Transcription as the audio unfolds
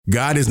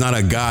God is not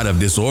a God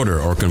of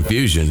disorder or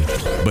confusion,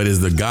 but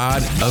is the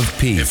God of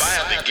peace. If I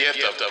have the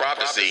gift of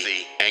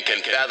prophecy and can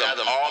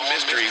fathom all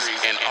mysteries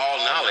and all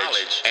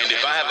knowledge, and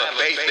if I have a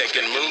faith that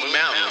can move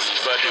mountains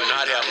but do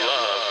not have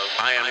love,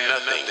 I am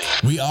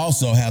nothing. We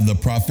also have the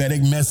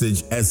prophetic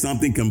message as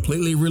something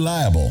completely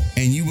reliable,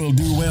 and you will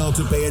do well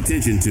to pay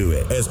attention to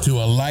it as to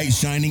a light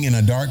shining in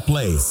a dark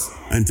place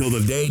until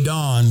the day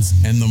dawns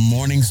and the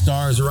morning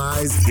stars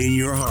rise in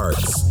your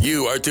hearts.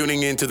 You are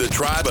tuning into the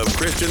Tribe of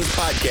Christians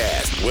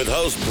podcast with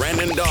host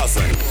Brandon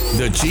Dawson,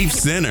 the chief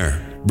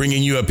sinner,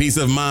 bringing you a peace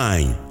of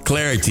mind,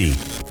 clarity,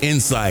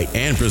 insight,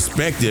 and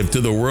perspective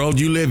to the world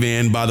you live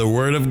in by the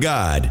word of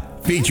God,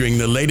 featuring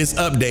the latest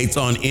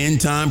updates on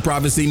end-time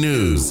prophecy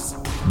news.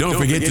 Don't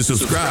forget to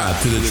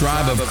subscribe to the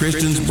Tribe of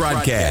Christians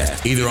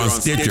broadcast, either on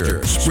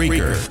Stitcher,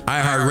 Spreaker,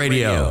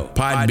 iHeartRadio,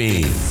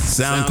 Podbean,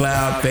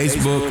 SoundCloud,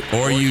 Facebook,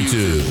 or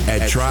YouTube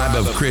at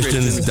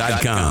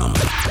tribeofchristians.com.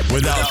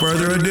 Without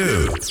further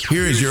ado,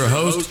 here is your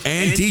host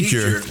and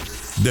teacher,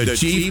 the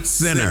Chief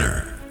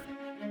Sinner.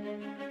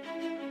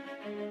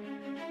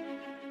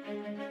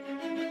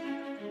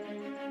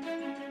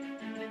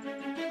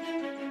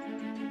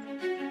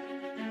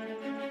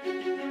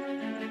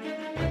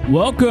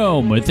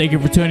 Welcome, and thank you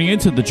for tuning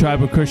into the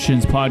Tribe of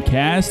Christians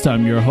podcast.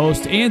 I'm your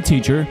host and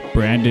teacher,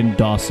 Brandon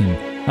Dawson.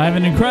 I have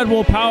an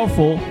incredible,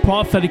 powerful,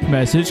 prophetic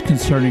message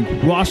concerning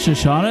Rosh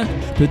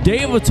Hashanah, the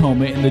Day of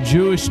Atonement in the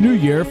Jewish New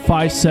Year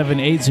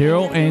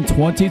 5780 and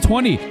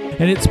 2020,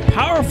 and its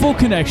powerful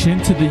connection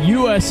to the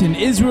U.S. and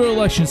Israel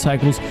election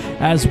cycles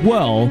as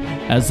well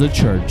as the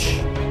church.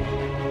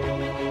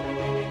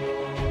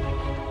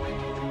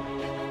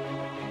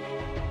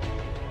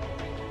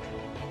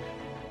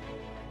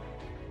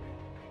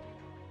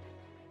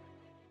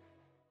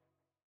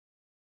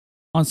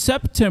 On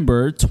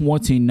September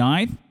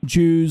 29th,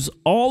 Jews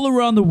all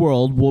around the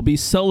world will be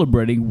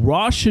celebrating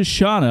Rosh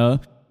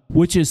Hashanah,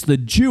 which is the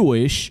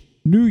Jewish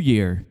New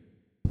Year.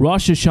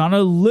 Rosh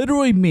Hashanah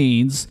literally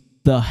means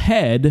the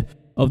head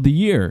of the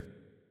year.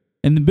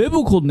 And the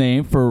biblical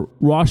name for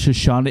Rosh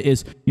Hashanah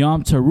is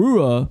Yom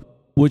Teruah,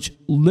 which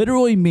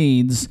literally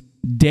means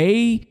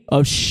day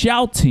of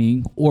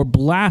shouting or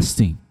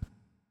blasting.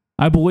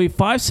 I believe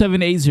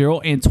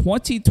 5780 and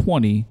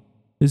 2020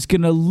 is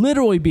going to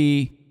literally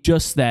be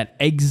just that,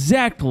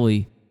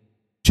 exactly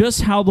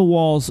just how the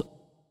walls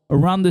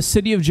around the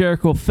city of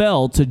Jericho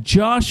fell to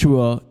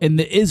Joshua and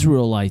the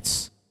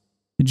Israelites.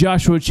 In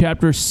Joshua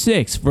chapter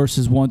 6,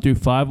 verses 1 through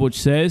 5, which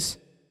says,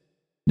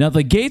 "Now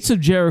the gates of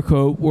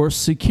Jericho were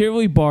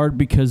securely barred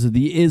because of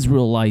the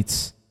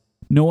Israelites.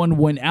 No one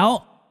went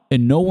out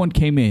and no one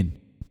came in.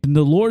 Then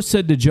the Lord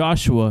said to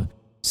Joshua,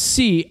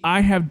 'See,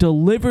 I have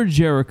delivered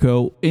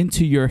Jericho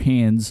into your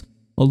hands,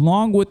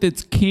 along with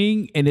its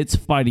king and its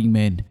fighting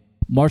men.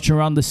 March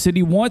around the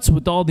city once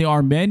with all the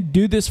armed men.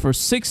 Do this for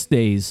 6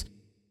 days.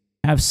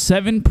 Have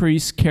 7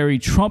 priests carry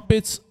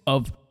trumpets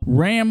of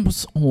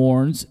ram's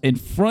horns in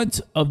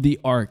front of the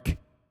ark.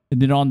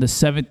 And then on the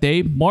 7th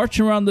day, march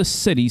around the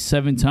city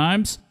 7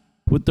 times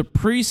with the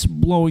priests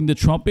blowing the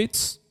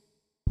trumpets.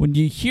 When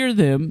you hear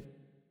them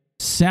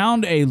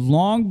sound a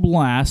long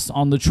blast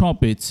on the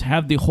trumpets,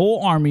 have the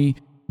whole army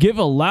give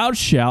a loud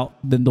shout.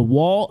 Then the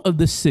wall of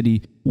the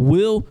city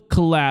will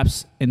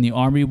collapse and the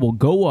army will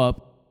go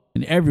up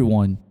and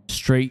everyone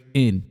straight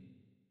in.'"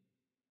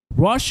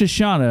 Rosh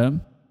Hashanah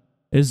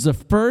is the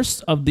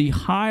first of the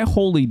high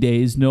holy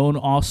days, known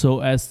also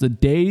as the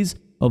days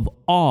of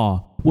awe,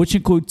 which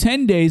include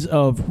 10 days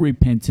of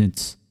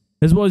repentance,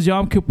 as well as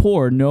Yom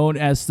Kippur, known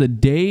as the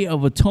Day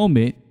of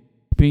Atonement,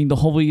 being the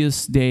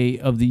holiest day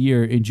of the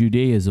year in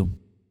Judaism.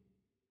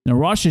 Now,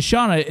 Rosh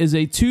Hashanah is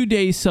a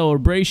 2-day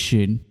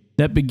celebration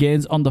that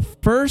begins on the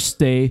first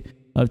day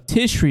of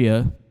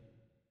Tishri,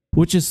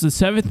 which is the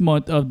 7th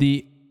month of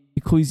the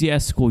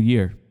ecclesiastical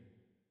year.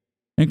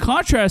 In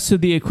contrast to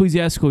the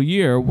ecclesiastical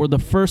year, where the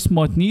first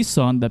month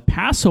Nisan, the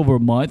Passover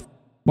month,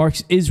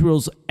 marks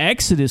Israel's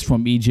exodus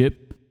from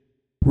Egypt,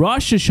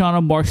 Rosh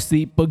Hashanah marks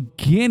the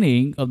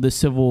beginning of the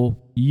civil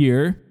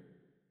year,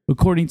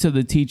 according to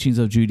the teachings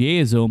of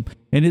Judaism,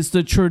 and is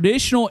the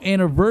traditional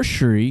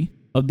anniversary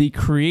of the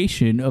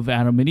creation of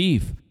Adam and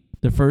Eve,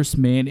 the first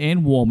man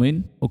and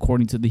woman,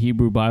 according to the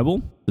Hebrew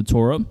Bible, the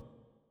Torah,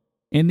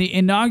 and the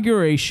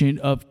inauguration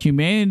of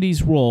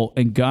humanity's role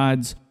in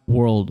God's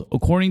world.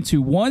 According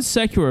to one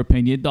secular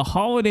opinion, the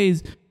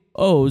holidays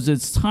owes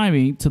its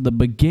timing to the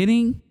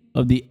beginning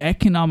of the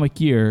economic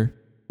year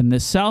in the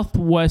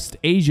Southwest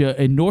Asia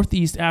and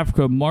Northeast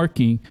Africa,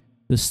 marking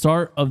the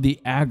start of the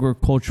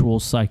agricultural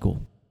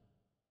cycle.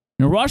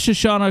 Now, Rosh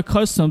Hashanah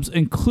customs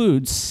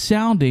include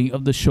sounding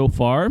of the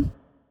shofar,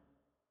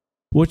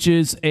 which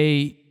is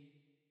a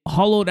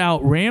hollowed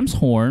out ram's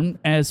horn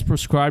as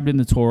prescribed in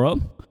the Torah,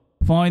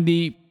 following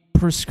the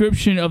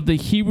prescription of the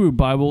Hebrew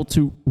Bible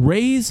to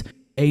raise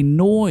a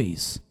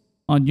noise.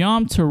 On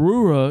Yom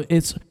Teruah,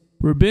 its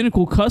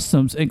rabbinical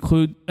customs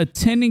include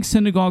attending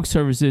synagogue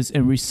services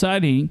and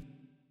reciting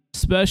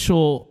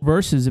special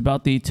verses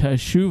about the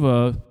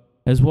Teshuvah,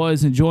 as well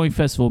as enjoying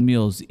festival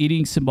meals,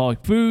 eating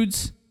symbolic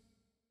foods,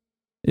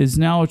 is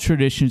now a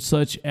tradition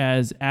such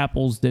as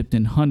apples dipped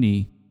in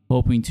honey,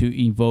 hoping to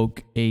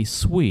evoke a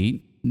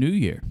sweet new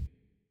year.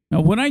 Now,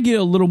 when I get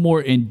a little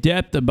more in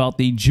depth about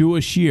the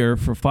Jewish year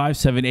for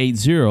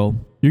 5780,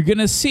 you're going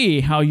to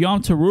see how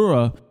Yom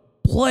Teruah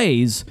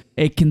plays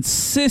a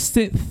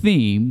consistent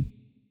theme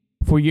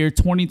for year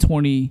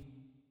 2020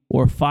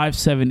 or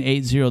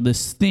 5780,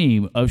 this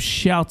theme of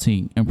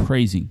shouting and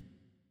praising.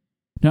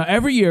 Now,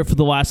 every year for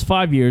the last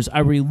 5 years, I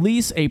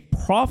release a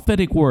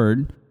prophetic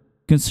word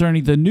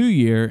concerning the new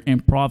year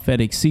and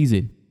prophetic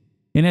season.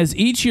 And as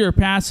each year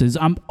passes,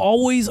 I'm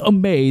always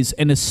amazed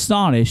and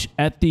astonished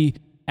at the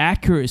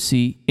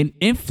accuracy and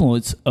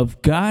influence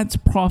of God's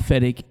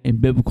prophetic and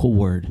biblical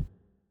word.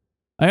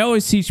 I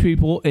always teach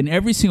people in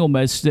every single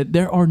message that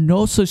there are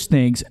no such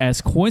things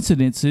as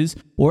coincidences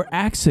or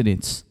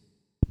accidents.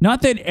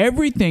 Not that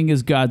everything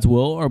is God's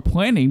will or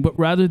planning, but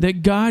rather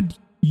that God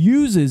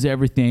uses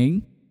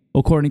everything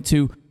according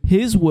to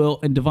his will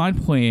and divine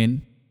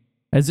plan,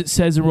 as it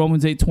says in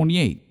Romans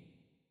 8:28.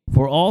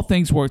 For all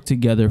things work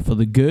together for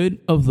the good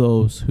of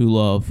those who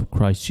love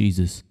Christ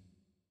Jesus.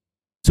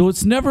 So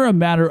it's never a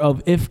matter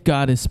of if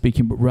God is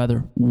speaking, but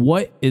rather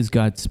what is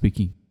God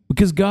speaking?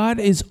 Because God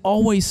is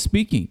always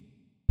speaking.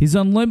 He's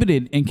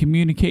unlimited in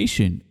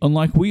communication,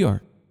 unlike we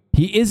are.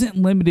 He isn't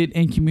limited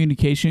in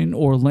communication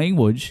or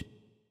language,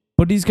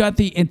 but he's got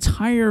the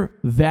entire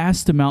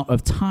vast amount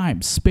of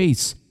time,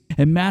 space,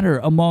 and matter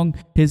among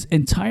his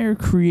entire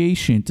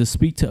creation to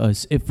speak to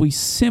us if we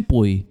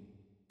simply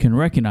can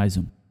recognize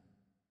him.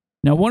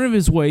 Now, one of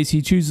his ways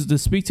he chooses to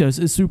speak to us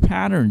is through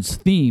patterns,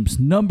 themes,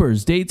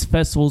 numbers, dates,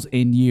 festivals,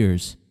 and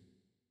years.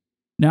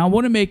 Now, I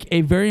want to make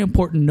a very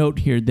important note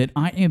here that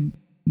I am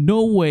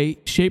no way,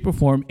 shape, or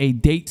form a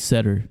date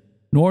setter,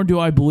 nor do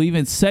I believe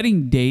in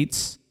setting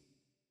dates.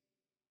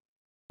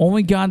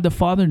 Only God the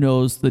Father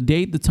knows the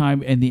date, the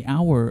time, and the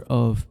hour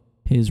of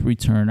his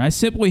return. I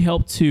simply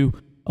help to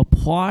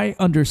apply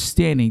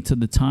understanding to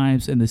the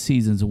times and the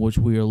seasons in which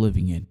we are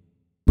living in.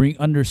 Bring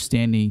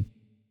understanding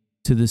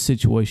to the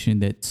situation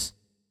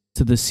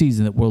to the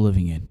season that we're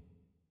living in.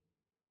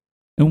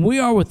 And we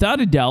are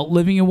without a doubt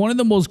living in one of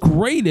the most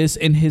greatest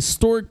and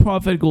historic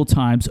prophetical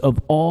times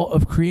of all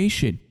of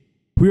creation.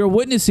 We are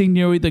witnessing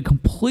nearly the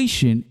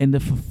completion and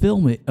the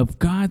fulfillment of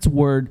God's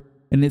word,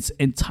 and it's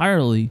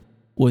entirely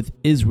with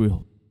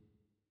Israel.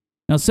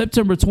 Now,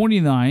 September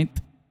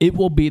 29th, it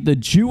will be the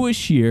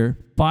Jewish year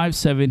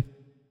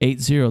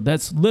 5780.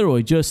 That's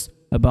literally just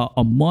about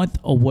a month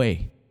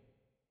away.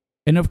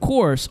 And of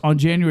course, on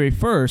January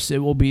 1st, it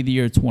will be the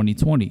year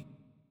 2020.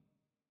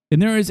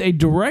 And there is a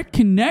direct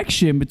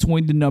connection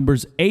between the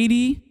numbers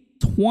 80,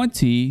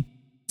 20,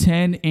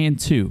 10, and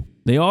 2.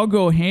 They all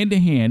go hand to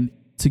hand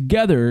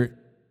together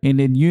and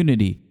in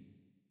unity.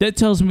 That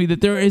tells me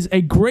that there is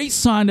a great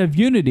sign of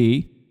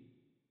unity,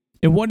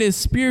 and what is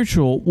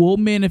spiritual will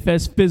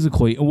manifest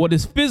physically, and what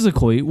is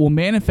physically will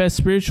manifest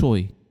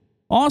spiritually.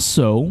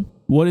 Also,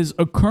 what is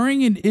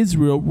occurring in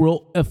Israel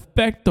will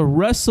affect the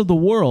rest of the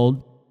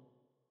world,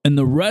 and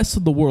the rest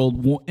of the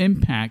world will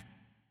impact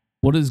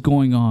what is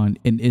going on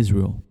in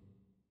Israel.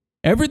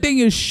 Everything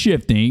is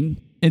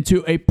shifting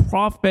into a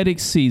prophetic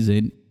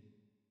season,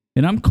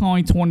 and I'm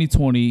calling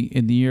 2020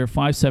 in the year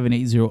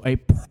 5780 a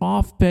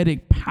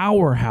prophetic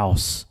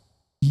powerhouse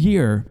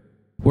year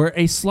where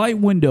a slight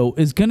window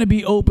is going to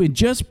be open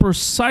just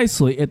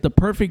precisely at the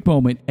perfect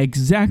moment,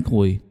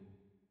 exactly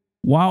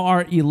while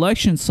our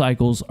election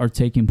cycles are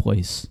taking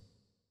place.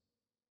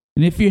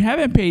 And if you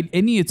haven't paid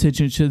any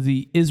attention to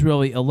the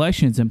Israeli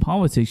elections and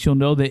politics, you'll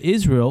know that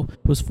Israel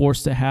was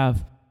forced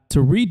to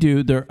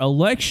redo their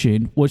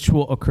election, which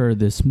will occur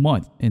this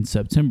month in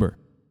September.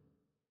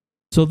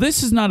 So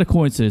this is not a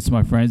coincidence,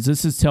 my friends.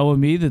 This is telling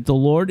me that the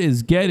Lord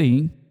is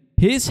getting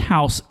his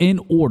house in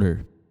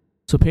order.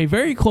 So pay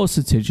very close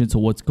attention to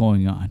what's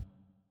going on.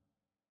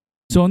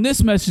 So in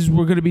this message,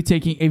 we're going to be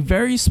taking a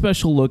very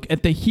special look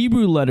at the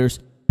Hebrew letters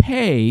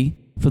Pei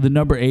for the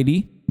number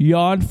 80,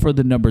 Yod for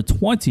the number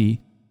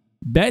 20,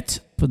 Bet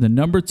for the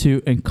number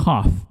 2, and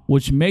Kaf,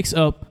 which makes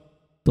up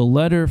the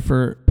letter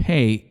for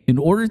Pei, in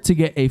order to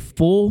get a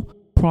full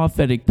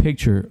prophetic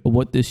picture of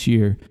what this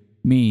year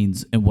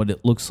means and what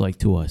it looks like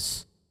to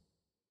us.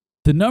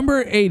 The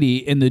number 80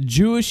 in the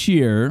Jewish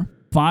year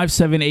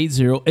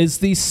 5780 is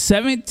the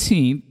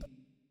 17th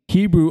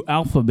Hebrew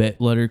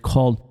alphabet letter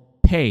called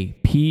Pei,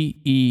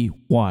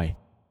 P-E-Y.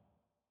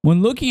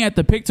 When looking at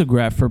the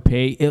pictograph for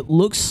Pei, it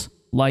looks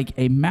like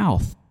a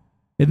mouth.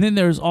 And then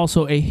there's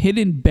also a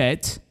hidden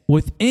bet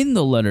within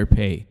the letter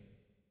Pei.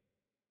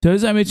 So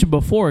as I mentioned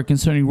before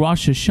concerning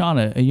Rosh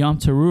Hashanah and Yom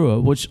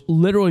Teruah, which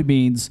literally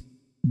means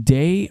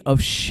day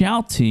of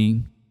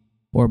shouting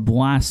or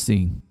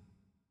blasting.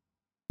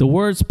 The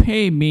words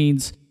Pei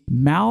means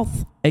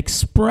mouth,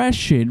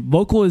 expression,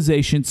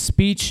 vocalization,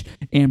 speech,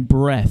 and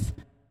breath.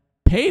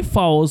 Pei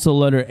follows the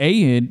letter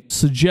Ayin,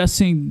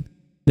 suggesting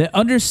that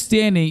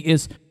understanding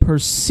is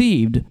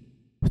perceived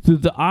through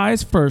the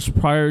eyes first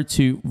prior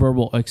to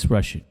verbal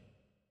expression.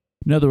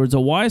 In other words, a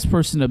wise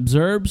person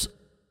observes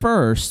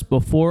first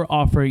before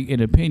offering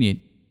an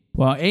opinion.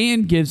 while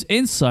Ayin gives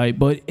insight,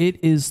 but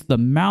it is the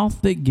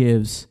mouth that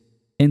gives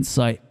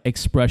insight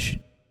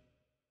expression.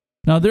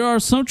 Now, there are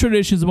some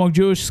traditions among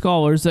Jewish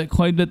scholars that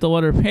claim that the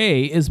letter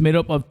Pei is made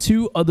up of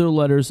two other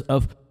letters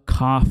of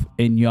Kaf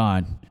and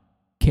Yod,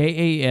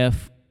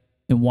 K-A-F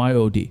and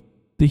Y-O-D.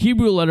 The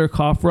Hebrew letter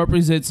Kaf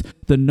represents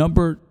the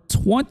number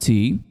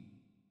 20,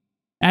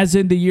 as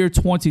in the year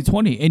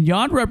 2020, and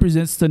Yod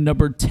represents the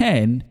number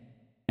 10,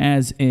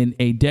 as in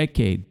a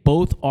decade.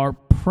 Both are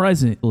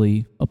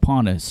presently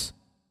upon us.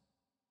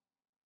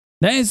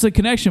 That is the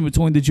connection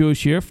between the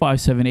Jewish year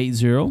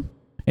 5780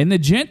 and the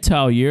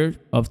Gentile year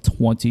of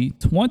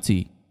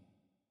 2020.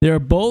 They are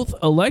both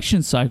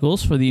election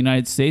cycles for the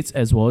United States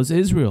as well as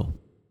Israel.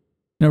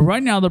 Now,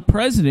 right now, the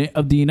president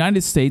of the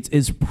United States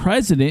is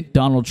President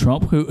Donald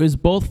Trump, who is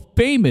both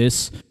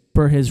famous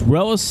for his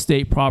real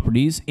estate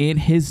properties and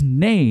his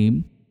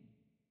name,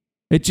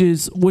 which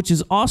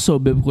is also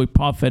biblically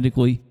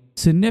prophetically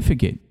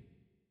significant.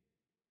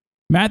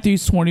 Matthew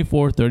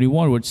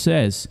 24:31, which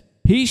says,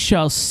 "He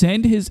shall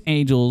send his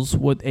angels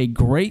with a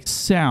great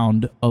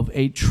sound of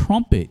a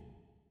trumpet,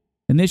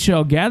 and they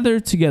shall gather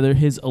together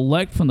his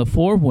elect from the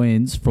four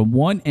winds, from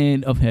one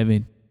end of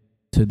heaven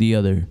to the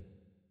other."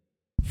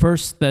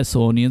 1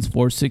 Thessalonians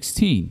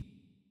 4:16,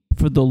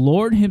 "For the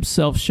Lord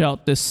himself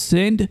shall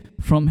descend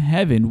from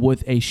heaven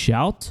with a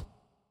shout,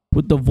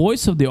 with the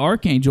voice of the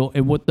archangel,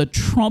 and with the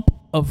trump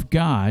of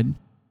God,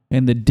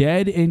 and the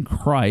dead in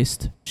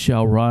Christ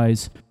shall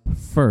rise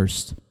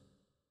first."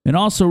 And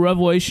also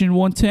Revelation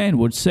 1:10,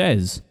 which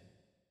says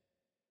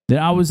that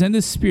I was in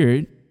the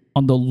Spirit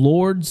on the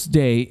Lord's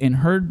day and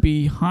heard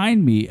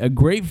behind me a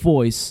great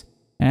voice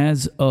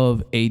as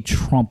of a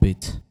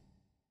trumpet.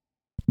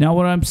 Now,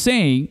 what I'm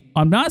saying,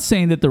 I'm not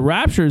saying that the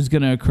rapture is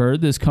going to occur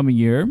this coming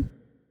year,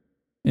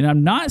 and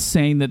I'm not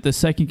saying that the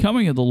second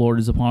coming of the Lord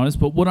is upon us,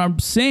 but what I'm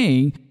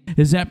saying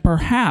is that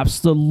perhaps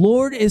the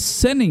Lord is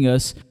sending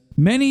us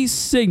many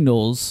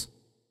signals,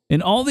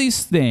 and all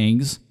these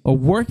things are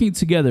working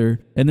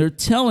together, and they're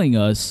telling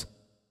us,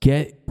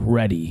 get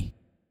ready.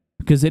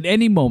 Because at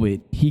any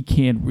moment, he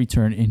can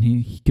return and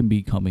he can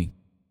be coming.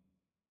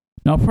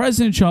 Now,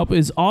 President Trump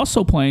is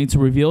also planning to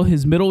reveal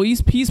his Middle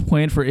East peace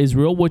plan for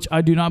Israel, which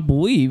I do not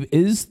believe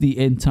is the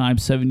end-time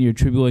 7-year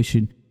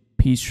tribulation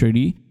peace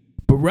treaty,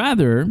 but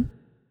rather,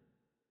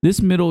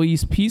 this Middle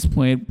East peace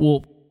plan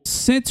will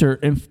center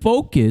and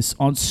focus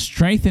on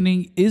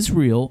strengthening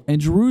Israel and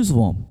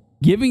Jerusalem,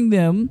 giving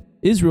them,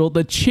 Israel,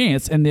 the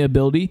chance and the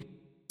ability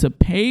to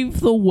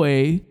pave the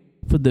way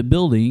for the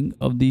building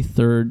of the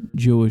third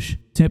Jewish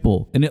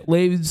temple. And it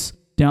lays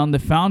down the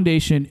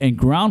foundation and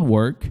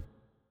groundwork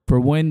for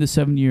when the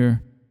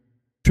 7-year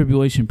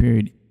tribulation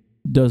period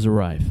does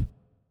arrive.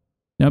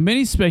 Now,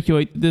 many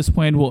speculate that this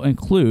plan will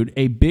include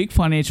a big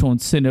financial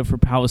incentive for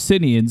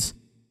Palestinians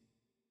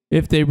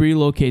if they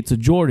relocate to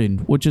Jordan,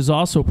 which is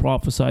also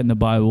prophesied in the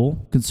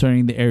Bible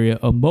concerning the area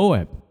of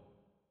Moab.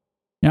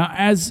 Now,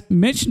 as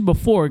mentioned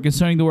before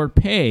concerning the word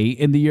Pei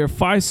in the year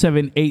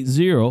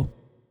 5780,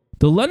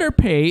 the letter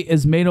Pei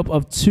is made up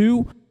of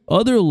two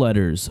other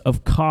letters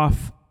of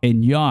Kaf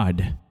and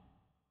Yod.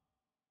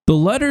 The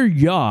letter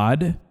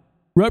Yod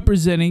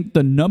representing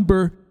the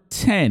number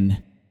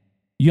 10.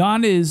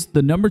 Yod is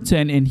the number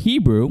 10 in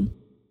Hebrew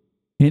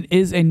and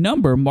is a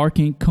number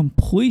marking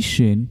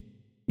completion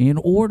and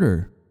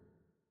order.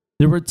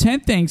 There were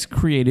 10 things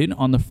created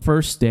on the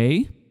first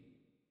day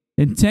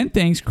and 10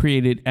 things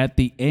created at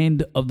the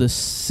end of the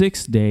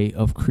 6th day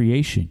of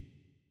creation.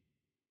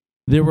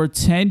 There were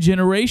 10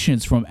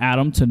 generations from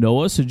Adam to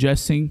Noah,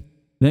 suggesting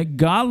that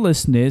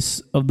godlessness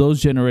of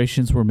those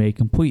generations were made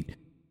complete.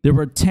 There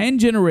were 10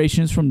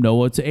 generations from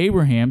Noah to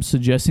Abraham,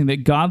 suggesting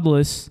that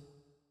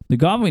the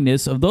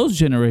godliness of those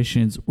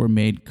generations were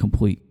made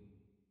complete.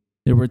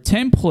 There were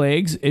 10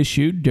 plagues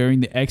issued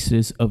during the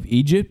exodus of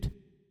Egypt.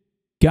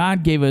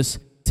 God gave us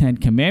 10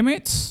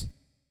 commandments,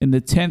 and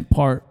the 10th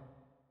part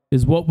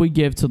is what we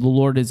give to the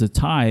Lord as a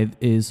tithe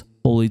is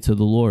holy to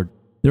the Lord.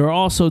 There are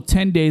also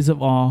 10 days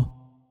of awe,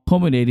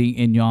 culminating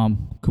in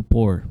Yom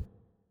Kippur.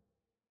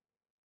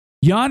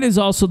 Yod is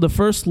also the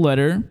first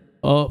letter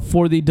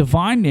for the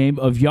divine name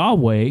of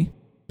Yahweh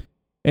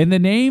and the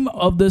name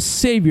of the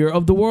Savior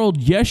of the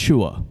world,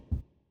 Yeshua,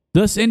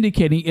 thus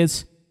indicating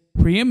its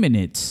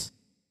preeminence.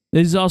 It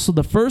is also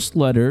the first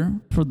letter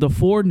for the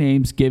 4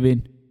 names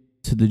given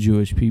to the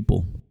Jewish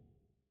people.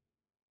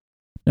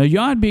 Now,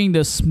 Yod being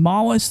the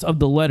smallest of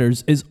the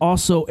letters is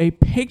also a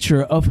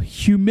picture of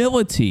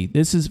humility.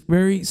 This is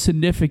very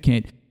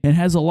significant and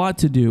has a lot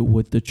to do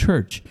with the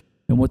church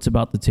and what's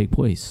about to take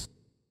place.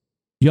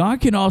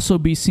 Yod can also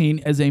be seen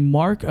as a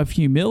mark of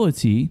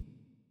humility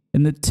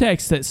in the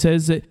text that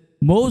says that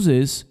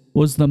Moses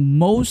was the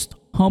most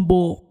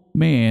humble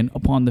man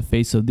upon the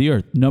face of the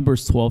earth,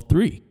 Numbers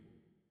 12:3.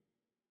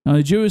 Now,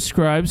 the Jewish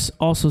scribes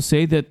also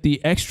say that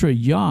the extra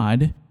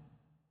Yod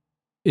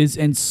is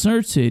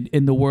inserted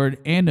in the word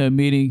Anna,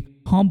 meaning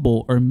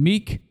humble or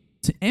meek,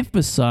 to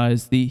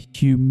emphasize the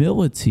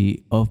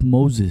humility of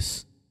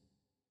Moses.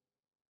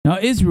 Now,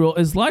 Israel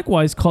is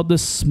likewise called the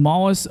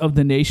smallest of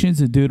the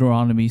nations in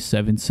Deuteronomy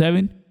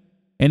 7:7,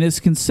 and is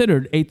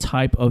considered a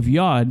type of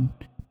Yod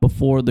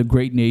before the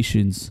great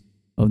nations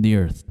of the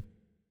earth.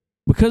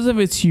 Because of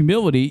its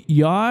humility,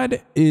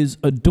 Yod is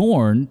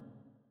adorned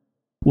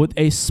with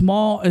a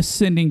small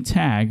ascending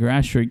tag or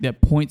asterisk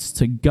that points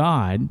to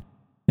God,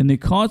 and the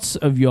const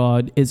of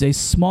Yod is a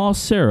small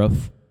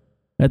seraph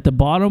at the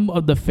bottom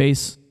of the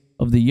face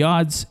of the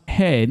Yod's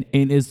head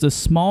and is the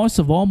smallest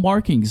of all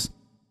markings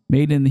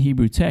made in the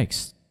Hebrew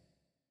text.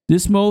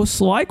 This most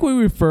likely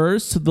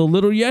refers to the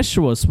little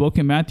Yeshua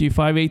spoken in Matthew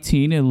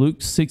 5:18 and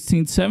Luke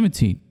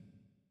 16:17.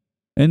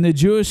 In the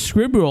Jewish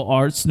scribal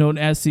arts known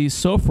as the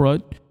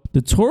Sophrot,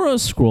 the Torah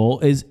scroll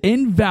is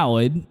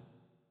invalid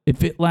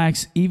if it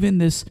lacks even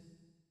this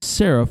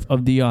seraph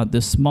of the Yod,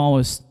 the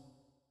smallest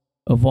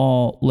of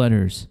all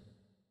letters.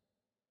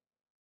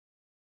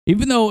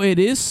 Even though it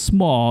is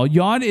small,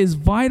 Yod is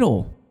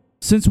vital,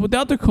 since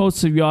without the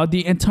codes of Yod,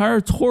 the entire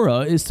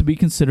Torah is to be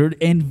considered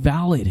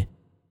invalid.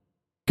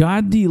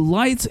 God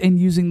delights in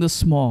using the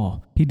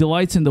small. He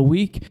delights in the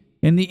weak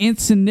and the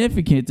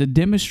insignificant to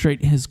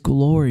demonstrate his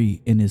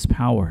glory and his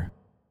power.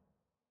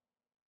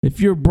 If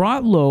you're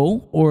brought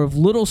low or of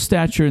little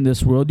stature in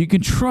this world, you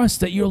can trust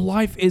that your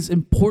life is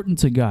important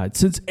to God,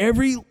 since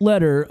every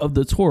letter of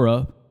the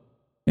Torah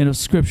and of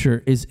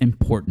Scripture is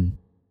important.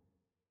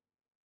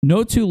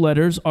 No two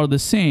letters are the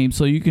same,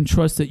 so you can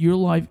trust that your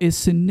life is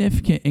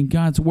significant in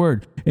God's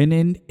word and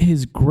in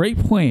his great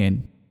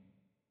plan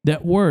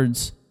that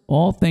words,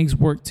 all things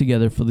work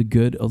together for the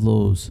good of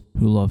those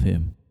who love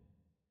him.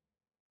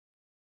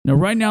 Now,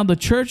 right now, the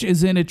church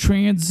is in a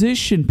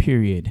transition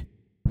period,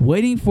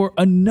 waiting for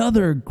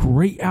another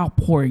great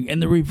outpouring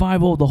and the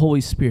revival of the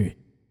Holy Spirit.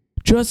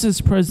 Just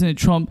as President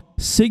Trump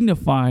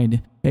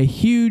signified a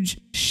huge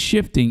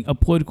shifting of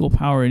political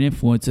power and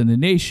influence in the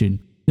nation,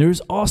 there is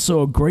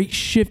also a great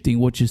shifting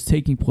which is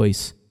taking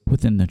place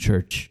within the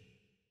church.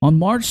 On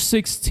March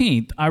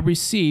 16th, I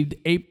received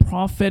a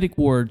prophetic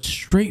word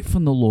straight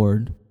from the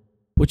Lord,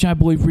 which I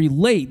believe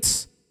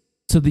relates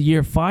to the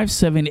year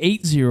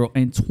 5780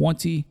 and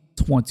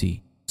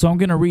 2020. So I'm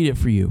going to read it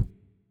for you.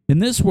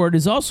 And this word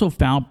is also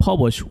found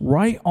published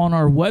right on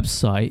our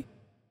website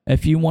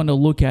if you want to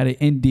look at it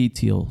in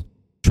detail,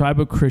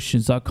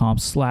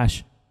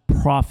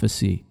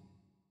 tribeofchristians.com/prophecy.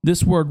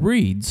 This word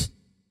reads,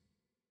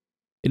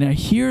 "And I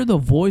hear the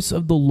voice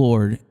of the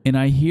Lord, and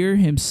I hear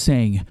him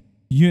saying,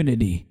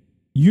 unity,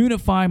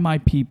 unify my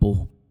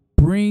people,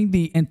 bring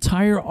the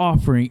entire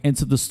offering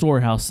into the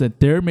storehouse, that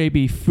there may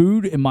be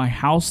food in my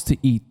house to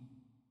eat.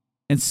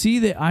 And see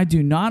that I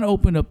do not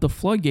open up the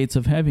floodgates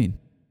of heaven.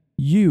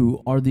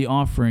 You are the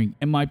offering,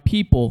 and my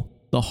people,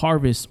 the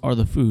harvest, are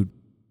the food.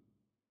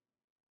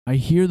 I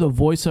hear the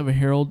voice of a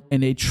herald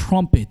and a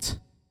trumpet."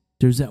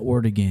 There's that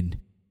word again.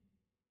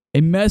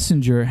 "A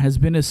messenger has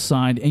been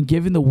assigned and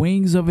given the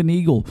wings of an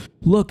eagle.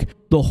 Look,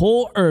 the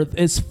whole earth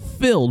is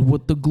filled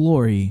with the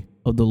glory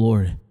of the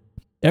Lord.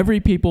 Every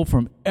people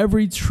from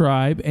every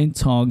tribe and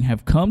tongue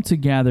have come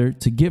together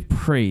to give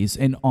praise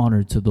and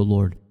honor to the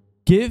Lord.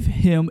 Give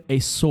him a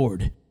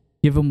sword,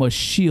 give him a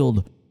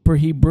shield, for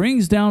he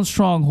brings down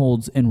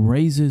strongholds and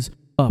raises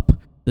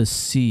up the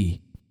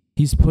sea.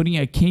 He's putting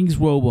a king's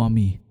robe on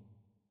me,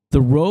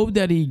 the robe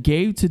that he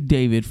gave to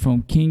David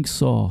from King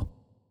Saul.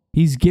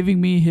 He's giving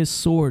me his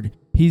sword.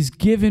 He's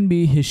given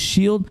me his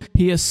shield.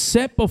 He has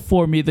set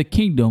before me the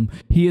kingdom.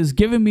 He has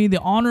given me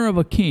the honor of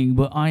a king,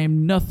 but I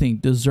am nothing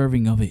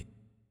deserving of it.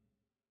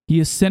 He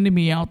is sending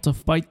me out to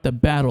fight the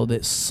battle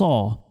that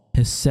Saul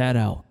has sat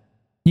out.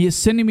 He is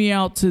sending me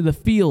out to the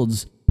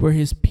fields where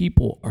his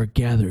people are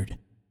gathered.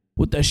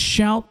 With a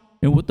shout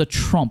and with a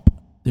trump,"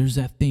 there's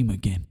that theme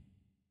again.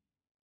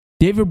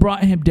 "David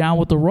brought him down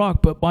with a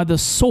rock, but by the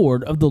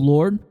sword of the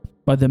Lord,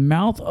 by the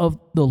mouth of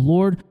the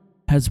Lord,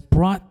 has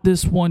brought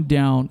this one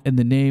down, and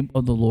the name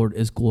of the Lord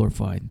is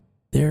glorified."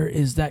 There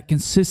is that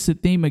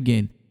consistent theme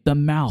again. The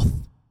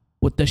mouth,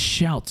 with the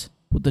shout,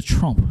 with the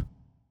trump.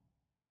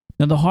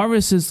 "Now the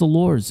harvest is the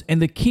Lord's,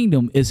 and the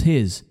kingdom is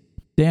his.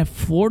 They have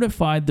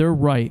fortified their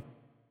right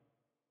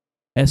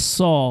as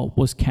Saul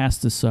was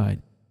cast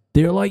aside.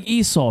 They are like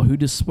Esau, who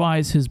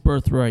despised his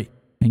birthright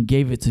and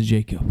gave it to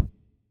Jacob.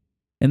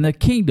 And the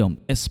kingdom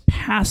is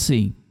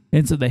passing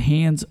into the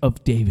hands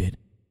of David,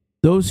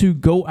 those who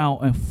go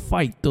out and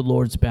fight the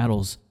Lord's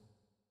battles,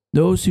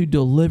 those who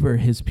deliver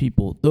his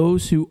people,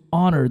 those who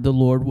honor the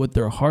Lord with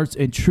their hearts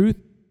in truth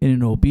and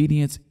in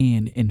obedience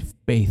and in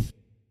faith.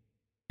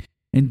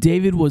 And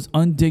David was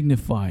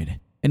undignified,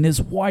 and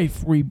his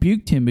wife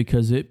rebuked him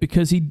because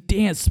he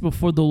danced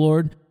before the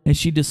Lord, and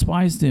she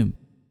despised him.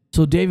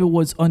 So David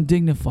was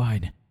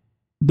undignified.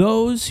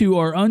 Those who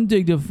are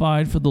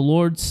undignified for the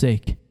Lord's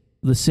sake,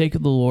 for the sake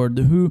of the Lord,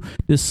 who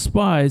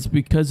despise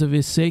because of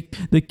his sake,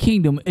 the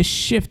kingdom is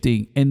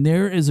shifting, and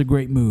there is a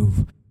great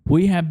move.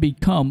 We have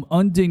become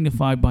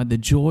undignified by the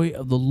joy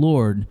of the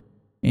Lord,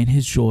 and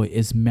his joy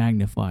is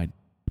magnified."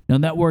 Now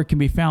that word can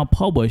be found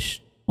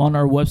published on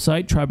our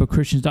website,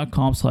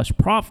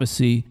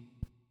 tribeofchristians.com/prophecy,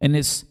 and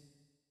it's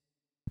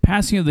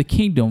passing of the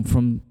kingdom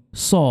from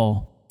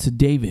Saul to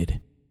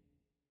David.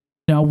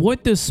 Now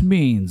what this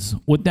means,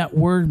 what that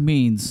word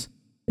means,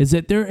 is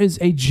that there is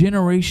a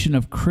generation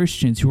of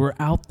Christians who are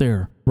out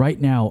there right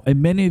now,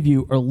 and many of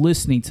you are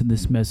listening to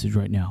this message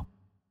right now,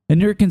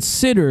 and they're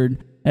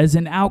considered as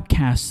an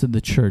outcast to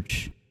the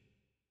church.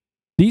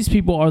 These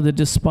people are the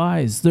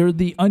despised. They're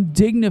the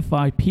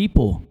undignified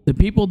people, the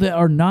people that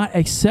are not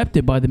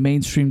accepted by the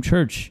mainstream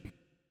church.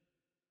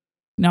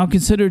 Now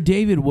consider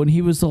David when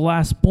he was the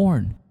last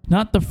born,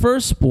 not the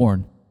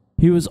firstborn.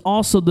 He was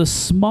also the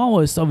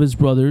smallest of his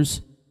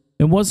brothers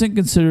and wasn't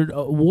considered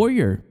a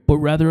warrior, but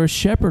rather a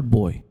shepherd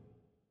boy.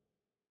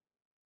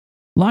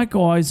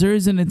 Likewise, there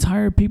is an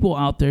entire people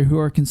out there who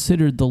are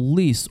considered the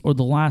least or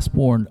the last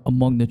born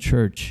among the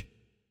church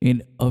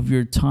and of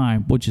your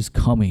time, which is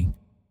coming.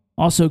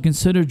 Also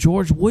consider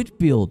George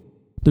Whitefield,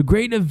 the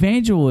great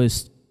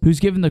evangelist who's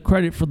given the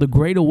credit for the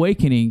Great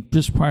Awakening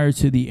just prior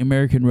to the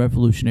American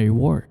Revolutionary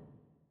War.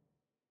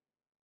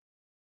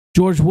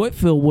 George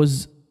Whitefield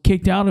was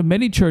kicked out of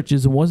many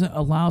churches and wasn't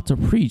allowed to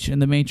preach in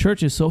the main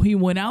churches, so he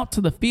went out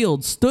to the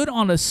field, stood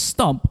on a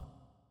stump,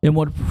 and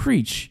would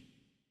preach.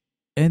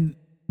 And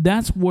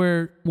that's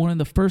where one of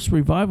the first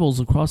revivals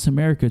across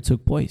America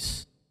took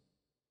place.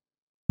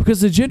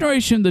 Because the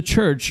generation of the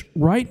church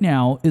right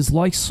now is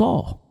like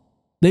Saul.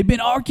 They've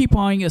been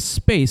occupying a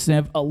space and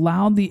have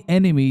allowed the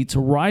enemy to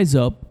rise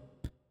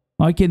up,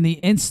 like in the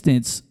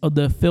instance of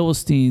the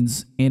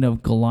Philistines and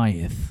of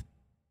Goliath.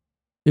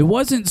 It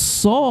wasn't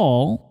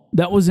Saul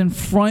that was in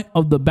front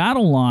of the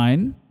battle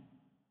line.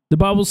 The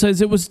Bible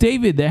says it was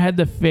David that had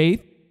the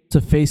faith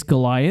to face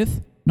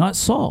Goliath, not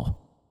Saul.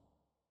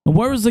 And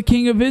where was the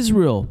king of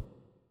Israel?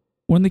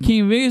 When the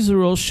king of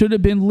Israel should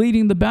have been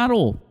leading the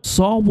battle,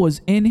 Saul was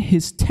in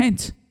his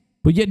tent.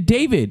 But yet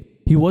David,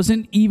 he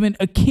wasn't even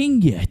a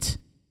king yet.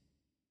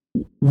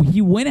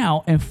 He went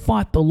out and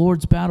fought the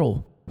Lord's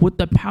battle with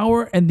the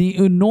power and the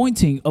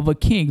anointing of a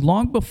king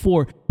long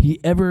before he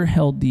ever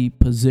held the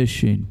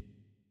position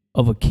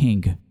of a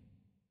king.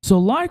 So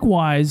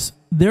likewise,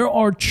 there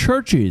are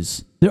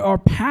churches, there are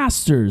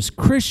pastors,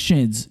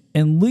 Christians,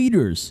 and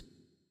leaders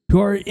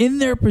who are in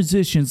their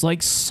positions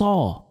like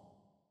Saul,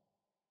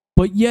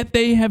 but yet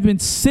they have been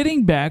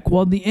sitting back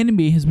while the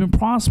enemy has been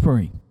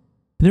prospering.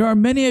 There are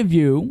many of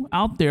you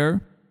out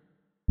there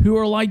who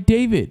are like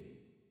David,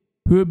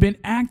 who have been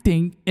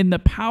acting in the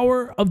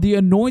power of the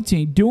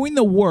anointing, doing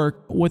the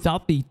work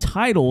without the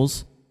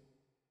titles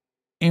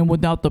and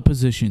without the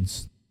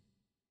positions.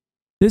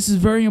 This is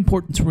very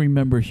important to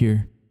remember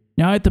here.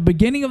 Now, at the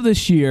beginning of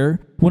this year,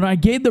 when I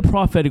gave the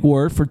prophetic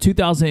word for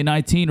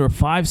 2019 or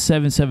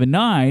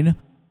 5779,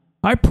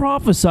 I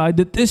prophesied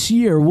that this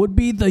year would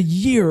be the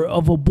year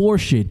of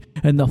abortion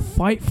and the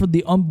fight for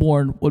the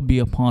unborn would be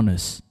upon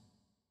us.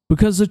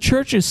 Because the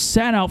church has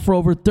sat out for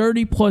over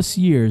 30 plus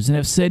years and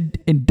have said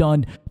and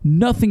done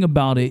nothing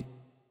about it,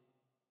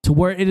 to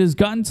where it has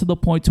gotten to the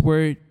point to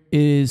where it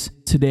is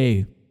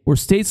today, where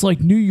states like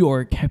New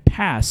York have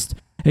passed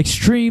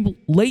extreme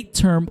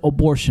late-term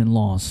abortion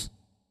laws.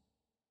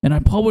 And I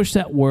published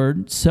that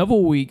word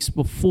several weeks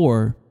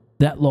before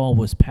that law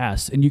was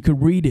passed, and you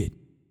could read it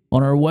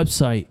on our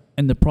website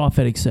in the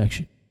prophetic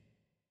section.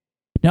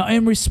 Now,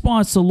 in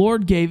response, the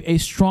Lord gave a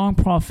strong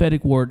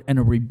prophetic word and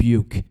a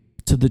rebuke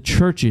to the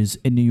churches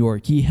in New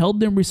York. He held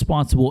them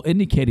responsible,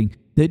 indicating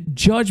that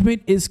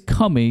judgment is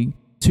coming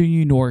to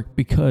New York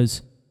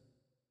because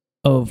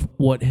of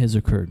what has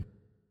occurred.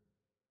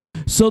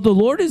 So the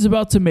Lord is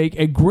about to make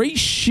a great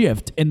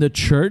shift in the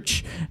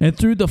church and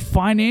through the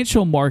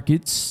financial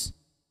markets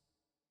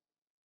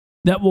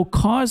that will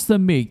cause the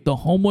meek, the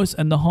homeless,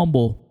 and the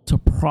humble to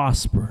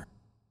prosper.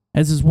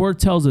 As his word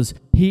tells us,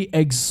 he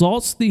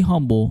exalts the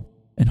humble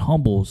and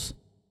humbles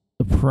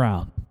the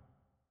proud.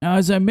 Now,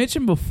 as I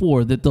mentioned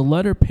before, that the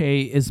letter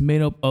Pei is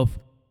made up of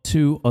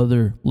two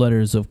other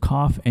letters of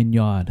Kaf and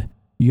Yod.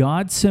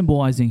 Yod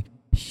symbolizing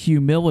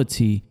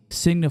humility,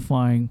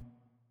 signifying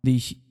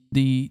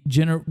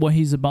what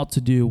he's about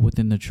to do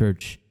within the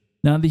church.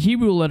 Now, the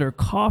Hebrew letter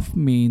Kaf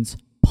means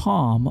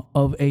palm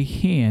of a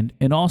hand,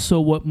 and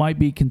also what might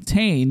be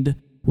contained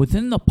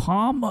within the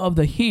palm of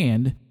the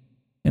hand,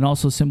 and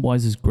also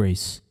symbolizes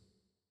grace.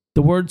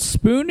 The word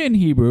spoon in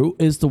Hebrew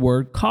is the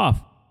word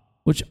kaf,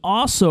 which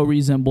also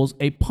resembles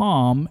a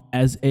palm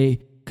as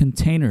a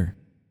container.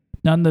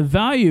 Now, the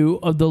value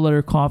of the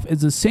letter kaf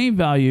is the same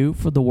value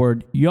for the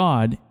word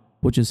yod,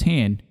 which is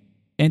hand,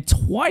 and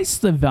twice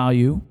the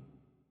value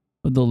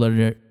of the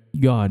letter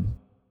yod.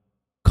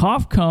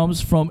 Kaf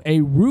comes from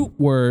a root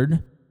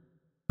word,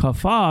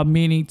 kafah,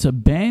 meaning to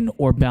bend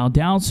or bow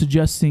down,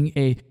 suggesting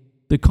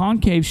the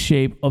concave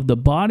shape of the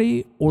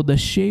body or the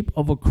shape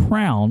of a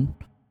crown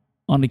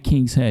on a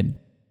king's head.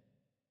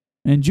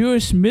 In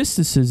Jewish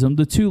mysticism,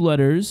 the two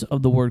letters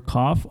of the word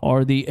kaf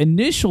are the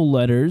initial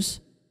letters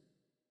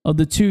of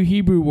the two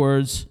Hebrew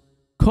words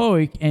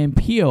koik and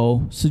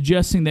pio,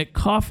 suggesting that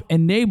kaf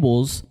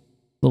enables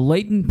the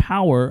latent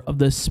power of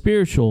the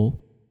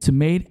spiritual to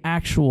made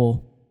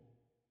actual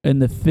in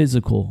the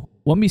physical.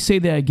 Let me say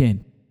that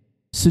again.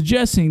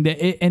 Suggesting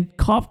that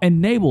kaf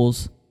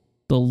enables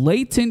the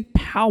latent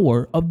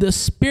power of the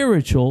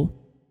spiritual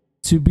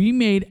to be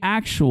made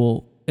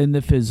actual in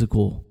the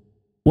physical.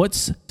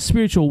 What's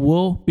spiritual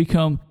will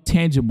become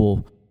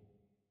tangible.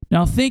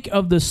 Now think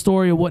of the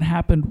story of what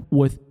happened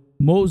with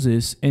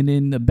Moses and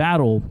in the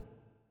battle.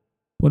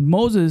 When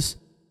Moses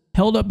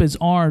held up his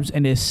arms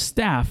and his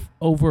staff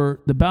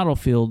over the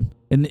battlefield,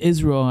 and the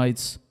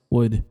Israelites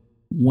would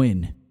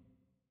win.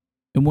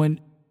 And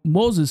when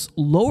Moses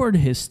lowered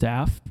his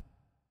staff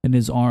and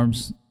his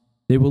arms,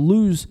 they would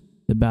lose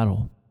the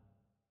battle.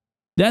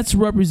 That's a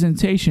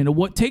representation of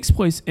what takes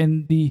place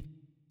in the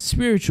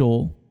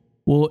spiritual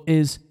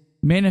is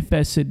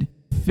manifested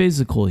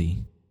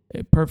physically.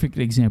 A perfect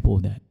example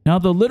of that. Now,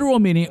 the literal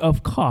meaning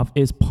of Kaf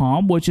is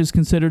palm, which is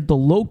considered the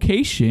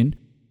location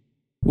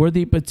where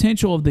the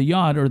potential of the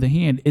yad or the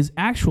hand is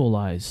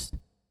actualized.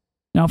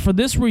 Now, for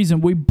this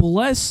reason, we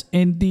bless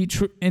in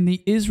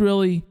the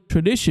Israeli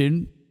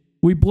tradition,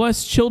 we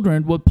bless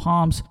children with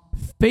palms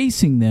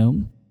facing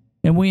them,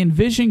 and we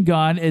envision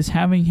God as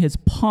having his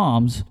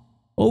palms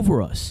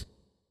over us.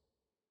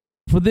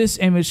 For this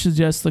image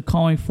suggests the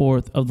calling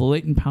forth of the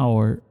latent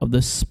power of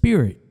the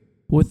Spirit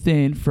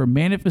within for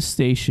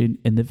manifestation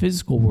in the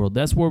physical world.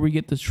 That's where we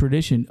get the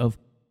tradition of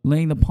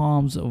laying the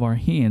palms of our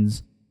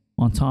hands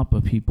on top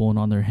of people and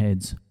on their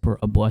heads for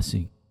a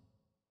blessing.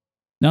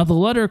 Now, the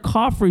letter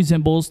Kaf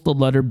resembles the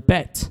letter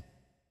Bet,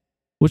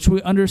 which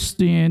we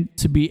understand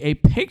to be a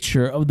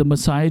picture of the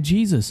Messiah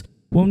Jesus.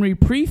 When we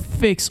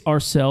prefix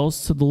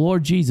ourselves to the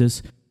Lord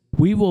Jesus,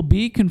 we will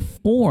be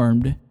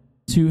conformed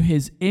to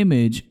his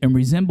image and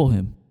resemble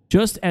him.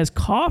 Just as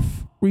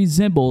Kaf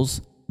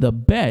resembles the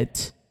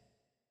Bet,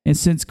 and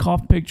since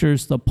Kaf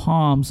pictures the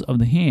palms of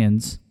the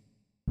hands,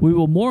 we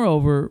will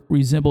moreover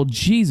resemble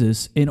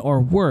Jesus in our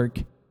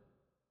work,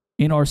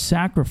 in our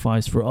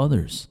sacrifice for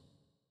others.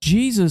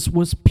 Jesus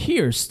was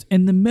pierced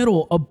in the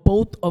middle of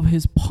both of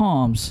his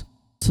palms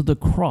to the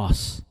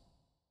cross,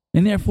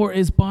 and therefore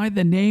is by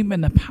the name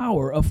and the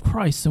power of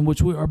Christ in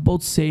which we are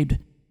both saved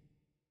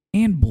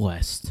and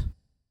blessed.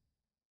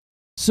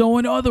 So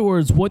in other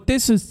words, what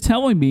this is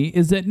telling me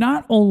is that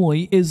not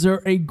only is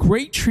there a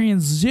great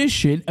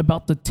transition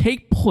about to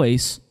take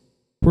place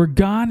where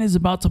God is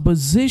about to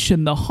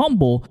position the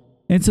humble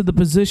into the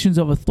positions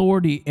of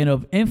authority and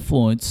of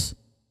influence,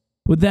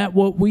 but that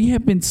what we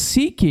have been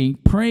seeking,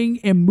 praying,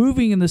 and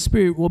moving in the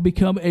Spirit will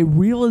become a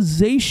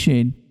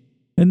realization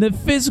in the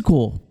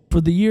physical for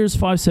the years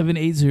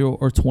 5780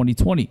 or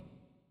 2020.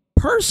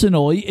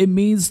 Personally, it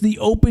means the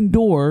open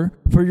door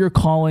for your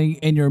calling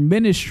and your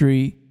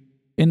ministry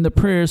and the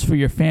prayers for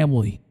your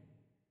family.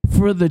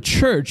 For the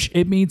church,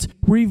 it means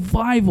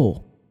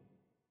revival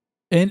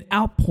and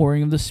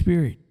outpouring of the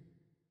Spirit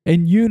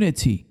and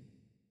unity.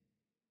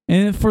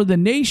 And for the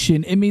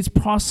nation, it means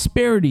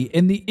prosperity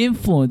and the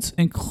influence,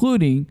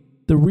 including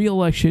the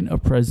re-election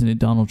of President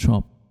Donald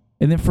Trump.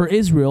 And then for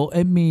Israel,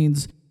 it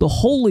means the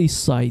holy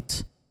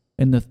site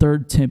and the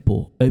third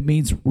temple. It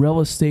means real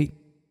estate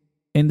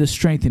and the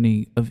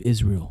strengthening of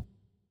Israel.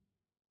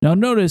 Now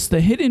notice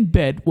the hidden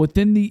bet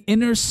within the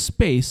inner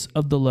space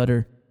of the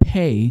letter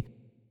Pei.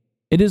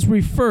 It is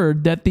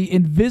referred that the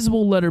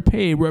invisible letter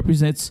Pei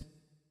represents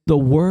the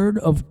Word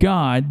of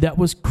God that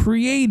was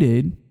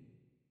created,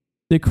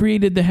 that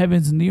created the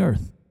heavens and the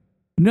earth.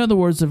 In other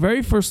words, the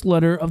very first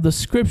letter of the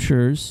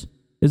Scriptures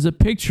is a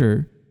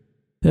picture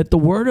that the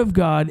Word of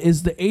God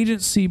is the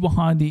agency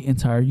behind the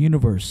entire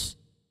universe.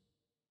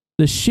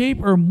 The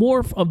shape or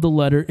morph of the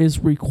letter is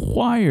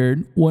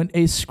required when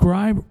a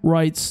scribe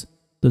writes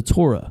the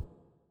Torah.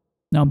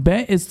 Now,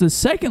 Bet is the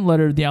second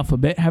letter of the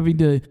alphabet, having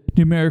the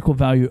numerical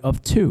value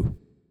of 2.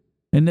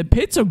 And the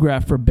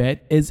pictograph for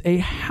Bet is a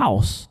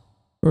house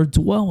or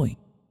dwelling.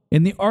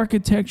 And the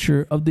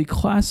architecture of the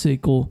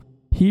classical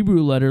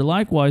Hebrew letter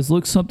likewise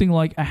looks something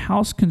like a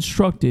house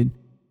constructed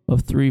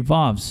of 3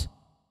 vavs.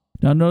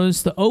 Now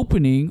notice the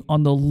opening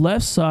on the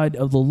left side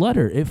of the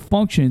letter. It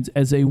functions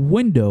as a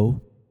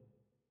window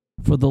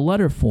for the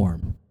letter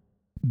form.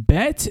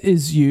 Bet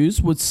is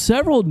used with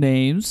several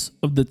names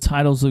of the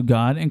titles of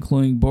God,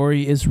 including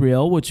Bori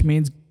Israel, which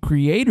means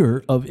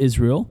creator of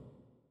Israel,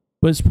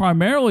 but it's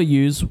primarily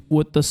used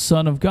with the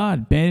Son of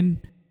God, Ben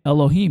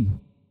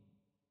Elohim.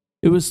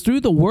 It was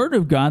through the Word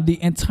of God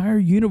the entire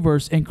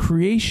universe and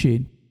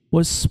creation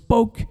was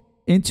spoke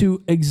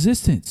into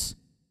existence.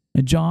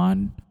 In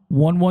John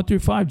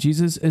 1:1-5,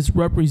 Jesus is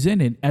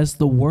represented as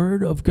the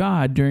Word of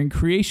God during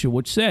creation,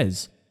 which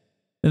says,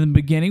 "In the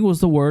beginning was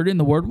the Word, and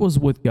the Word was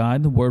with God,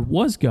 and the Word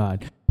was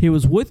God. He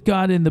was with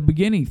God in the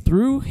beginning.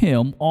 Through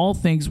him all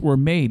things were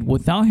made.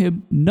 Without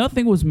him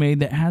nothing was made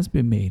that has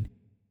been made.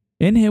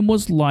 In him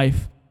was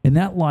life, and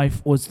that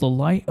life was the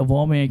light of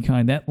all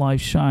mankind. That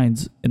life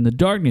shines in the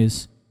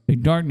darkness,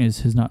 and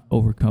darkness has not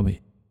overcome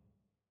it."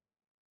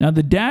 Now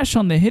the dash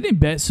on the hidden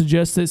bet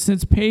suggests that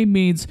since Pei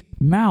means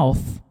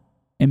mouth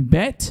and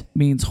bet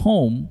means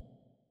home,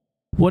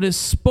 what is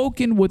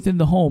spoken within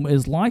the home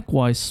is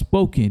likewise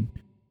spoken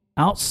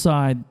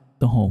outside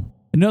the home.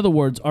 In other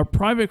words, our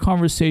private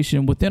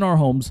conversation within our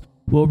homes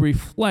will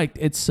reflect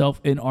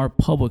itself in our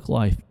public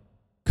life.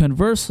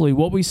 Conversely,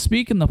 what we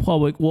speak in the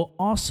public will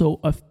also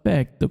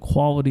affect the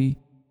quality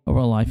of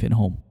our life at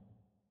home.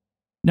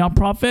 Now,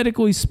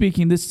 prophetically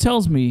speaking, this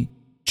tells me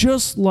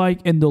just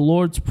like in the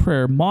Lord's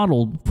Prayer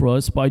modeled for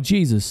us by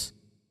Jesus.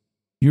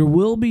 Your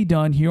will be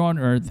done here on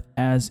earth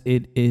as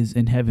it is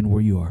in heaven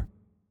where you are.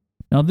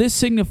 Now this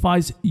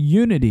signifies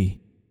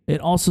unity.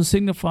 It also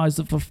signifies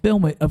the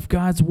fulfillment of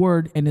God's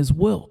word and his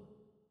will.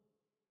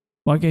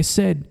 Like I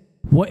said,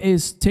 what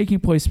is taking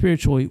place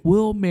spiritually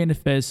will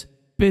manifest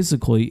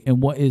physically,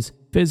 and what is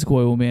physical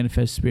will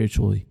manifest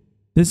spiritually.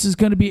 This is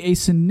going to be a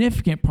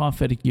significant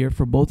prophetic year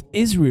for both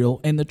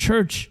Israel and the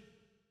church,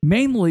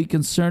 mainly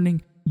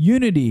concerning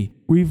unity,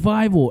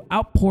 revival,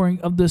 outpouring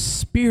of the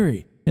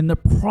Spirit, and the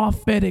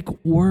prophetic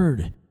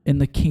word in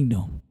the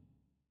kingdom.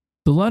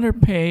 The letter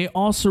Pe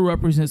also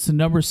represents the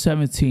number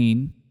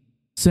 17,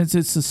 since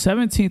it's the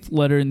 17th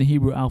letter in the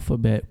Hebrew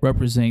alphabet,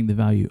 representing the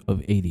value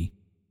of 80.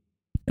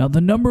 Now,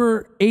 the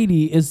number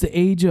 80 is the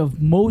age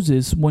of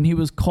Moses when he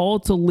was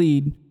called to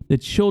lead the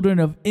children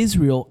of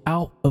Israel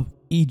out of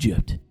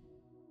Egypt,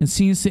 and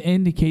seems to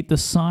indicate the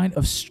sign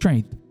of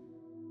strength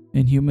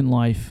in human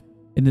life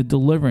and the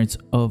deliverance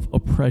of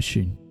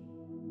oppression.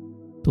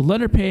 The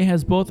letter Pe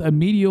has both a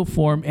medial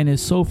form and a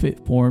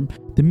sophit form.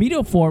 The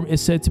medial form is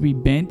said to be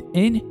bent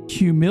in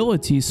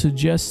humility,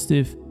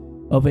 suggestive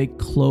of a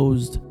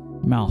closed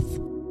mouth.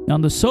 Now,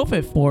 the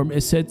sophit form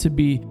is said to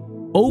be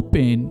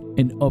open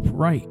and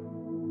upright.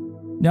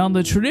 Now,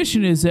 the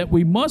tradition is that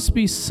we must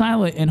be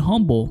silent and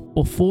humble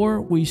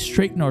before we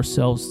straighten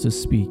ourselves to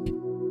speak.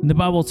 And the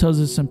Bible tells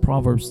us in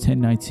Proverbs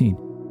 10:19,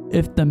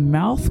 if the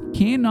mouth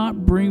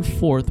cannot bring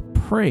forth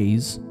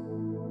praise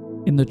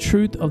in the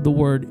truth of the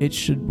word, it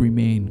should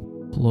remain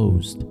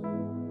closed.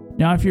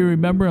 Now, if you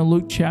remember in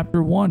Luke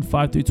chapter 1,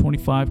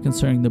 5-25,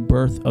 concerning the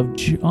birth of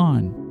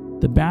John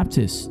the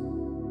Baptist,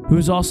 who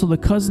is also the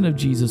cousin of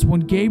Jesus, when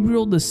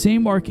Gabriel, the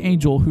same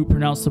archangel who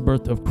pronounced the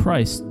birth of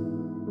Christ,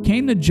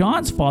 came to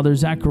John's father,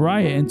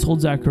 Zechariah, and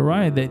told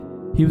Zechariah that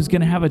he was going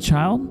to have a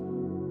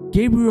child,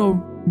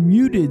 Gabriel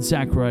muted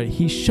Zechariah.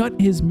 He shut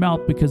his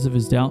mouth because of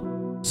his doubt,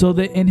 so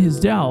that in his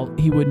doubt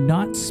he would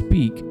not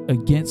speak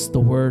against the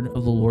word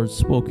of the Lord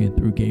spoken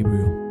through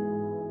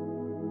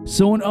Gabriel.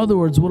 So in other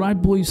words, what I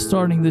believe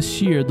starting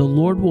this year, the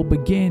Lord will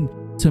begin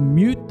to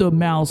mute the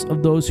mouths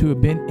of those who have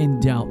been in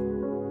doubt,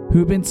 who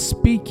have been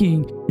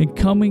speaking and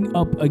coming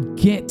up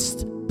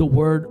against the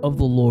word of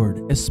the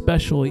Lord,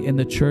 especially in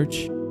the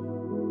church,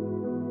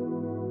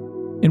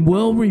 and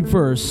will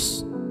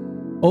reverse,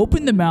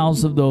 open the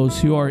mouths of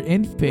those who are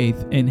in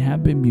faith and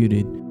have been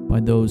muted by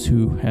those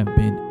who have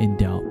been in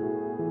doubt.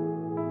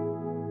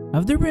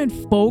 Have there been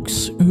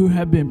folks who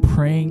have been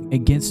praying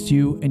against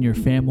you and your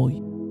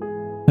family?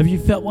 Have you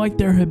felt like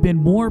there have been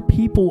more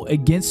people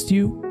against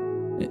you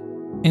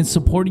and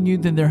supporting you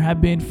than there have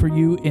been for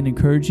you and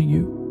encouraging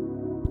you?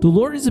 The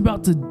Lord is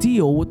about to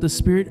deal with the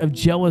spirit of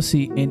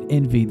jealousy and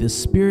envy, the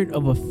spirit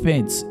of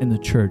offense in the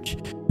church.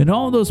 And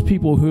all those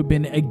people who have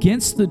been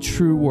against the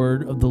true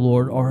word of the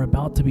Lord are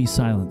about to be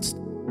silenced.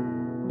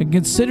 And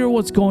consider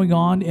what's going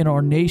on in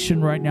our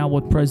nation right now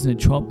with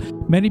President Trump.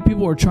 Many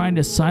people are trying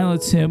to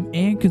silence him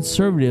and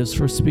conservatives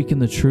for speaking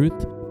the truth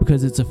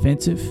because it's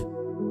offensive.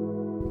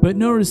 But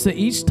notice that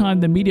each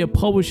time the media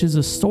publishes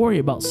a story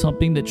about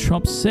something that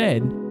Trump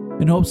said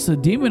in hopes to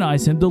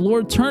demonize him, the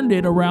Lord turned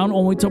it around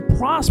only to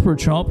prosper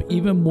Trump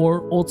even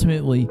more,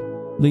 ultimately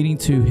leading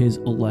to his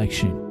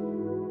election.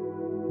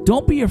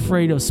 Don't be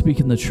afraid of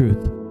speaking the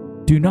truth.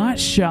 Do not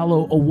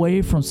shallow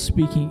away from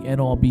speaking at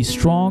all. Be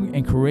strong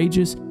and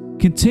courageous.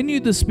 Continue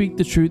to speak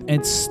the truth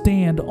and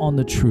stand on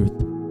the truth.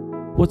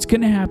 What's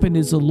going to happen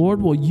is the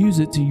Lord will use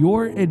it to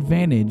your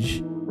advantage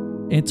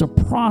and to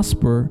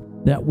prosper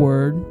that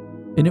word,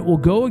 and it will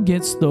go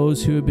against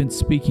those who have been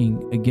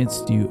speaking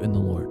against you and the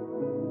Lord.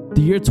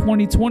 The year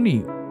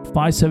 2020,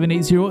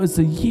 5780, is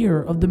the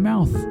year of the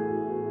mouth.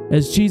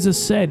 As Jesus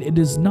said, it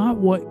is not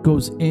what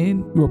goes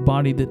in your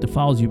body that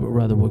defiles you, but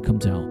rather what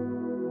comes out.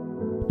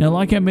 Now,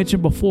 like I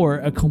mentioned before,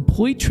 a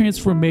complete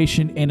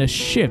transformation and a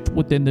shift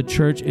within the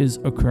church is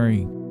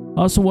occurring.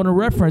 I also want to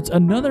reference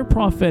another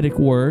prophetic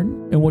word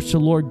in which the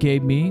Lord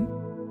gave me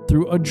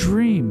through a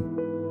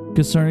dream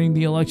concerning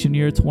the election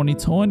year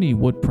 2020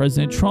 with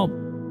President Trump,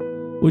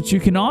 which you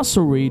can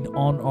also read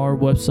on our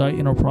website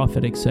in our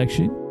prophetic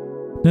section.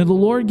 Now, the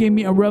Lord gave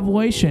me a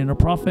revelation, a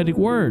prophetic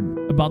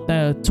word about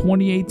the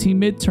 2018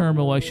 midterm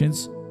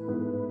elections,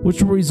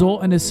 which will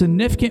result in a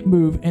significant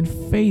move in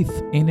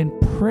faith and in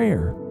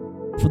prayer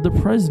for the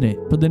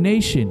president, for the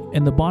nation,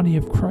 and the body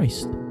of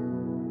Christ.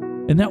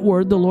 In that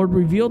word, the Lord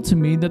revealed to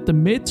me that the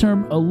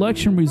midterm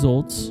election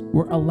results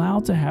were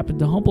allowed to happen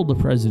to humble the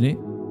president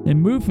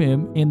and move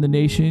him and the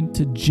nation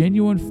to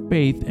genuine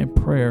faith and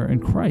prayer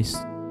in Christ,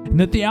 and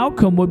that the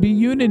outcome would be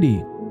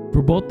unity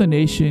for both the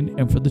nation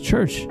and for the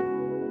church.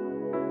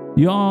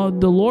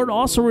 The Lord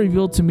also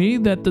revealed to me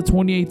that the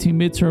 2018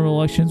 midterm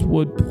elections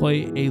would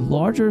play a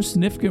larger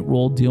significant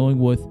role dealing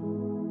with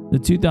the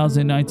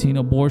 2019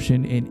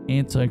 abortion and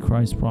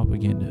antichrist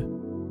propaganda.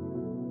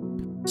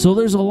 So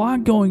there's a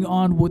lot going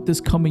on with this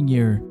coming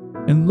year,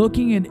 and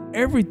looking at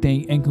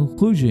everything in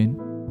conclusion,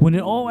 when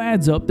it all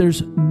adds up,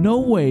 there's no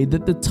way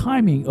that the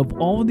timing of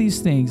all of these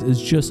things is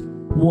just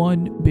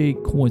one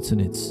big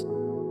coincidence.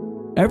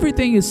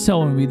 Everything is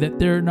telling me that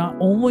there not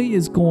only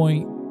is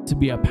going to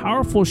be a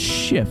powerful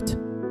shift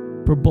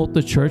for both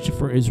the church and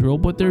for Israel,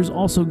 but there's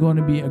also going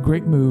to be a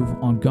great move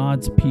on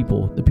God's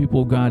people, the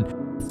people of God,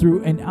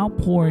 through an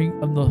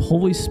outpouring of the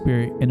Holy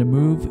Spirit and a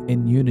move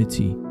in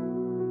unity.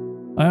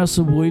 I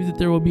also believe that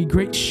there will be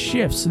great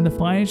shifts in the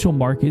financial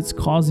markets,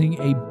 causing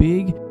a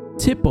big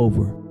tip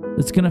over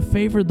that's going to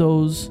favor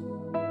those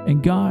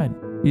in God.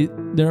 He's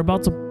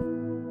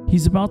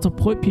about to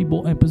put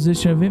people in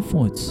position of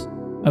influence.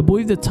 I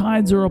believe the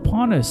tides are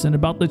upon us and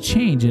about to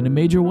change in a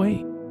major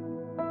way.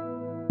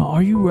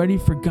 Are you ready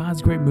for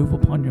God's great move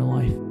upon your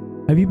life?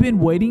 Have you been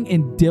waiting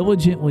and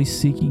diligently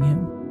seeking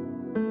Him?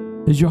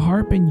 Has your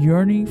heart been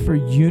yearning for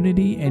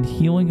unity and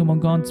healing among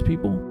God's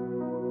people?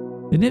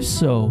 And if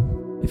so,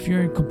 if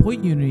you're in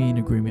complete unity and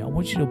agreement, I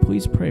want you to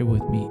please pray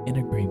with me in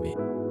agreement.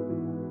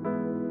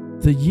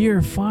 The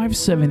year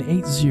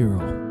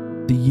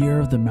 5780, the year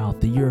of the mouth,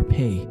 the year of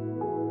pay,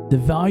 the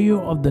value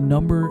of the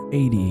number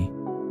 80,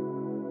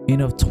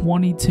 and of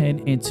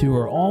 2010 and 2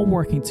 are all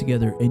working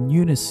together in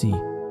unison,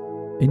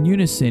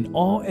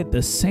 all at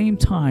the same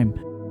time,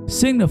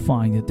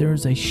 signifying that there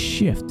is a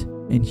shift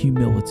in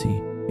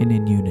humility and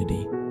in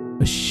unity,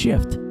 a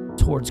shift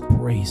towards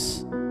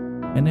grace,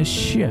 and a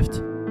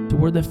shift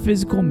toward the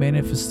physical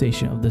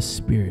manifestation of the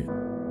Spirit.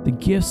 The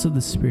gifts of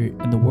the Spirit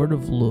and the word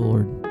of the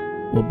Lord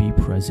will be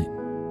present.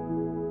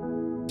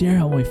 Dear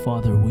Heavenly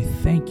Father, we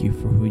thank you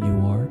for who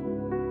you are.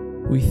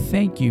 We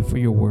thank you for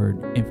your word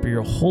and for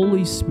your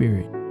Holy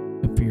Spirit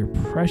and for your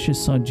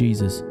precious Son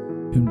Jesus,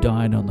 whom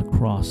died on the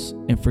cross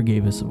and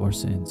forgave us of our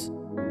sins.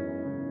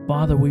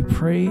 Father, we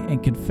pray in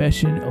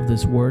confession of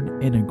this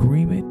word in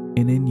agreement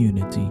and in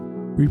unity.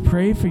 We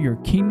pray for your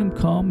kingdom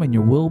come and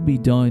your will be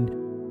done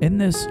in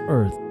this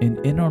earth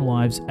and in our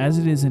lives as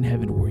it is in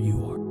heaven where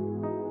you are.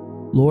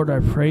 Lord, I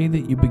pray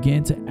that you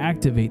begin to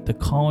activate the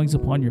callings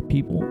upon your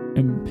people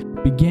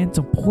and begin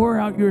to pour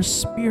out your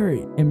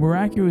Spirit in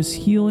miraculous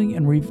healing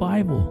and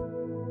revival,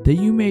 that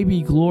you may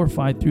be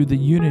glorified through the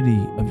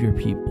unity of your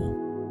people.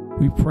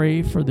 We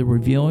pray for the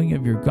revealing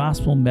of your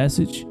gospel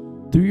message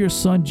through your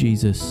Son,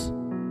 Jesus.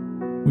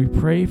 We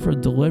pray for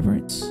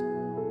deliverance,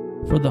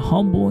 for the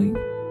humbling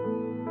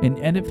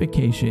and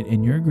edification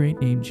in your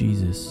great name,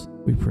 Jesus.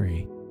 We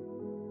pray.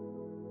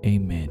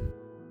 Amen.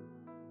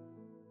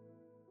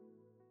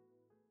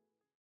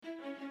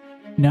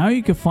 Now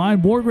you can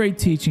find more great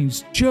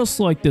teachings just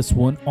like this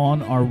one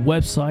on our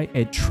website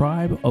at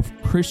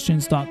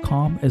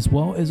tribeofchristians.com, as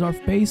well as our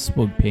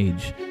Facebook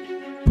page.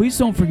 Please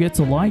don't forget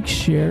to like,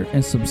 share,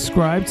 and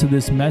subscribe to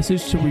this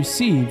message to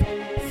receive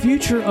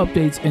future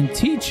updates and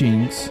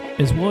teachings,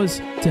 as well as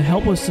to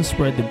help us to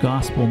spread the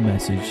gospel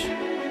message.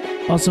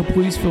 Also,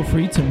 please feel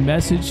free to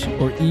message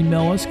or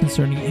email us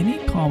concerning any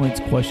comments,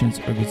 questions,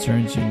 or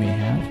concerns you may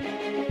have.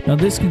 Now,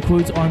 this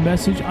concludes our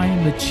message. I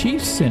am the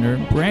Chief Sinner,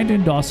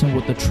 Brandon Dawson,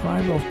 with the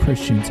Tribe of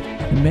Christians.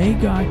 And may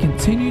God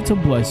continue to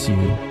bless you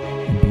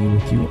and be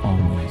with you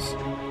always.